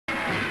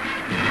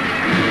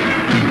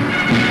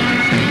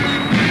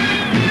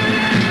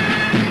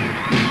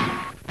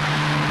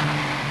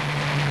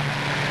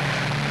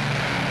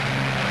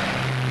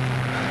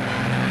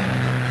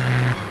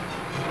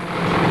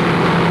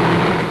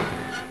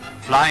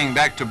flying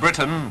back to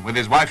Britain with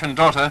his wife and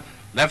daughter,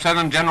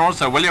 Lieutenant General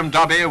Sir William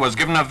Dobbie was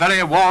given a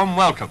very warm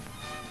welcome.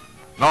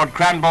 Lord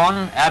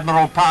Cranborne,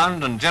 Admiral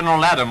Pound and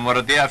General Adam were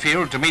at the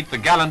airfield to meet the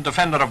gallant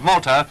defender of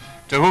Malta,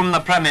 to whom the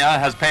Premier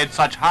has paid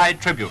such high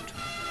tribute.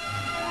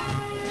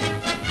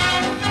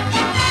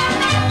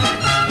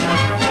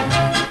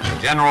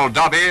 General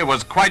Dobbie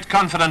was quite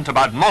confident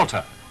about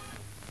Malta.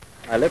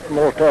 I left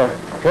Malta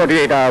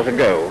 48 hours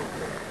ago,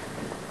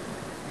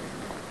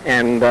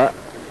 and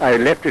I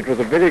left it with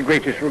the very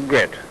greatest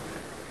regret,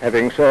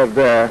 having served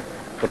there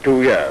for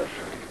 2 years.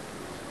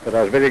 But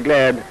I was very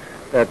glad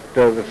that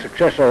the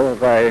successor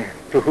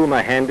to whom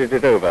I handed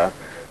it over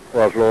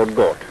was Lord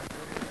Gort.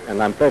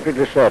 And I'm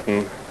perfectly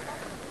certain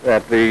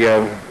that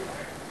the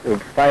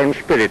fine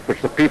spirit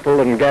which the people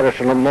and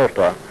garrison of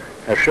Malta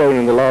have shown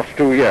in the last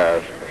 2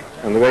 years,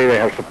 and the way they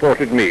have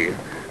supported me,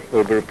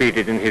 will be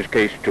repeated in his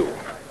case too.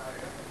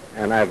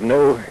 And I have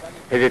no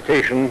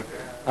hesitation,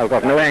 I've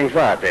got no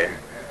anxiety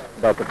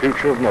about the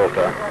future of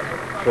Malta,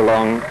 so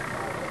long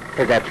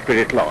as that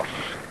spirit lasts,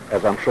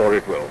 as I'm sure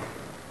it will.